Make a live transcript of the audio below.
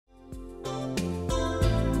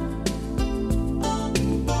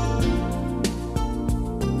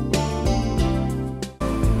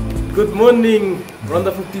Good morning,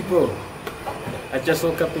 wonderful people. I just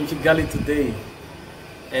woke up in Kigali today,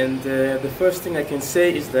 and the first thing I can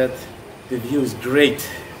say is that the view is great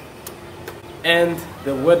and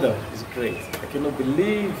the weather is great. I cannot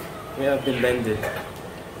believe we have been landed.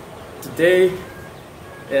 Today,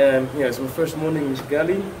 it's my first morning in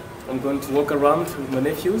Kigali. I'm going to walk around with my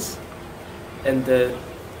nephews and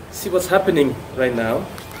see what's happening right now.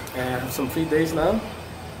 I have some free days now.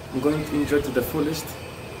 I'm going to enjoy to the fullest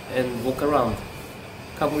and walk around.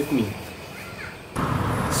 Come with me.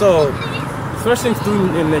 So, the first thing to do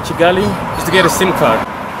in Kigali is to get a SIM card.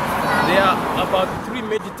 There are about 3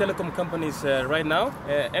 major telecom companies right now,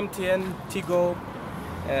 MTN, Tigo,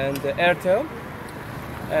 and Airtel.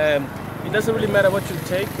 It doesn't really matter what you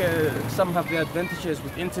take. Some have their advantages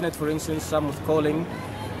with internet, for instance, some with calling.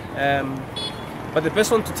 But the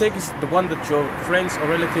best one to take is the one that your friends or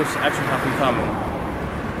relatives actually have in common.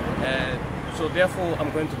 So therefore,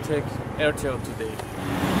 I'm going to take Airtel today.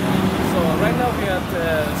 So right now we're at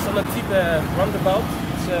Sonatibe roundabout.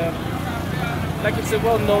 It's a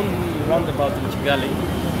well-known roundabout in Kigali.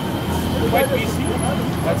 It's quite busy,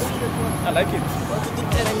 but I like it.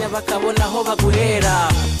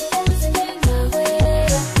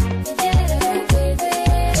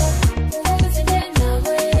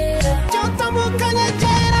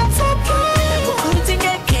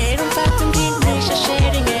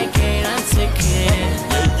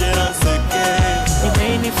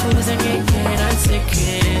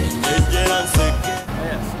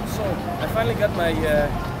 So I finally got my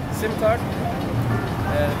SIM card.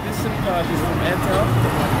 This SIM card is from Airtel.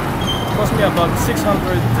 It cost me about 600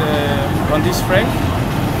 Rwandese franc,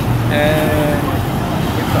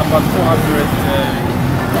 with about 400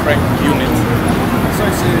 franc unit. So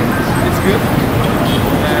it's good.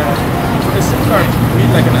 For the SIM card, you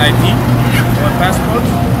need like an ID or a passport,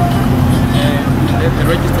 and then they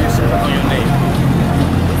register your SIM card to your name.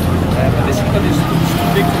 But this SIM card is too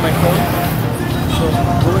big for my phone, so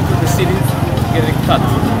I'm going to the city to get it cut,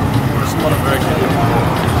 a smaller version.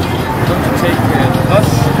 I'm going to take the bus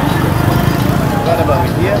right about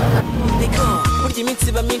here. iminsi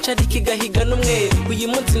iba myinshi ariko igahiga n'umwe uyu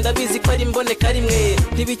munsi ndabizi ko ari imboneka rimwe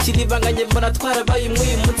ntibikiri ibanganye mbona twarabaye umwe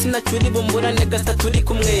uyu munsi ntacyo uri bumburane gasa turi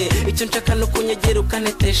kumwe icyo nshaka ni ukunyegera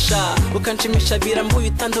ukanetesha ukanshimisha birambuye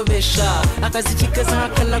utandobesha akazi kikaza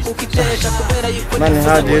nkakana kukitesha kubera yuko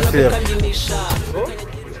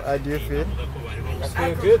How do you feel? I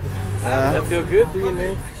feel good. I feel good, you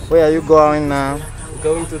know. Where are you going now?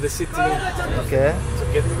 Going to the city. Okay. To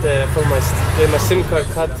get my SIM card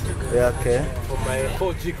cut. Yeah, okay. For my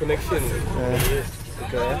 4G connection. Yes.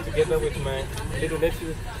 Okay. Together with my little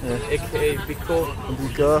nephew, aka Biko.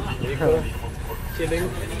 Chilling.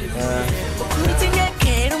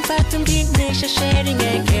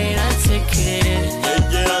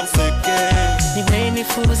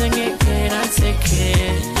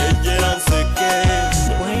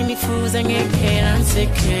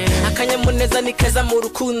 akanyamuneza ni keza mu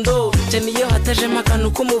rukundo cyane iyo hatajemo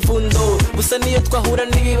akantu k'umuvundo gusa niyo twahura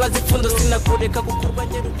n'ibibazo ipfundo sinakureka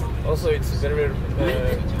kukurwanya. Also, it's a very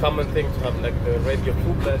common thing to have like the radio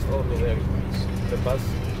full blast on the bus,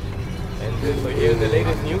 and so hear the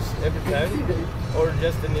latest news every time, or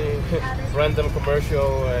just any random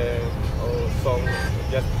commercial or song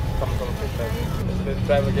just comes on full time. The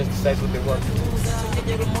driver just decides what they want.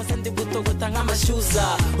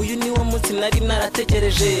 uyu ni wo munsi nari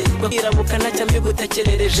narategereje kwirabuka ntacyo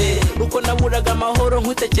mbigutekerereje uko naburaga amahoro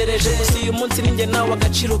nkutekereje gusa uyu munsi ninjye nawe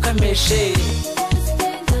agaciro kameshe.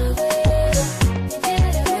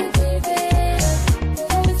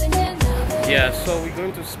 Yeah, so we're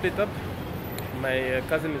going to split up. My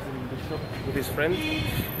cousin is in the shop with his friend,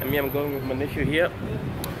 and me, I'm going with my nephew here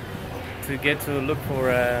to get to look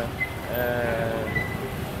for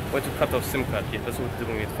where to cut off SIM card. Yeah, that's what we're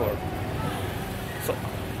doing it for. So,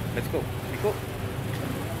 let's go. We go.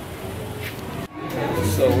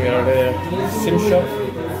 So we are at the SIM shop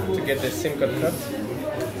to get the SIM card cut.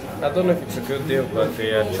 I don't know if it's a good deal, but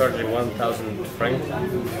they are charging 1,000 francs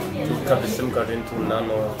to cut the SIM card into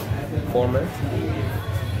nano format.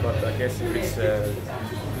 But I guess if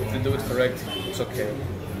they do it correct, it's okay.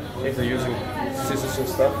 If they're using scissors and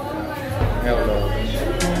stuff, hell no.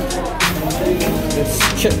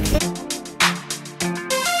 Let's check.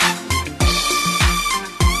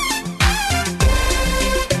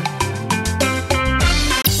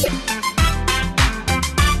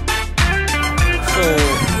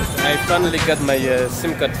 I finally got my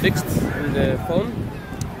SIM card fixed in the phone.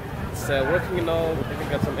 It's working now. I think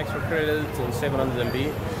I got some extra credit and 700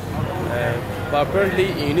 MB. But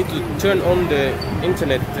apparently you need to turn on the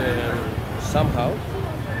internet somehow,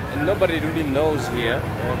 and nobody really knows here.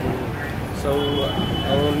 So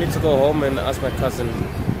I will need to go home and ask my cousin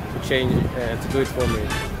to change to do it for me.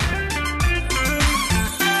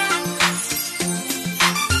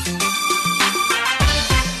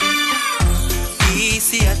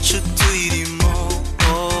 Isi yacu tuyirimo,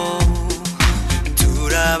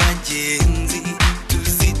 turabagenzi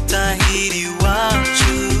tuzitahiriwe.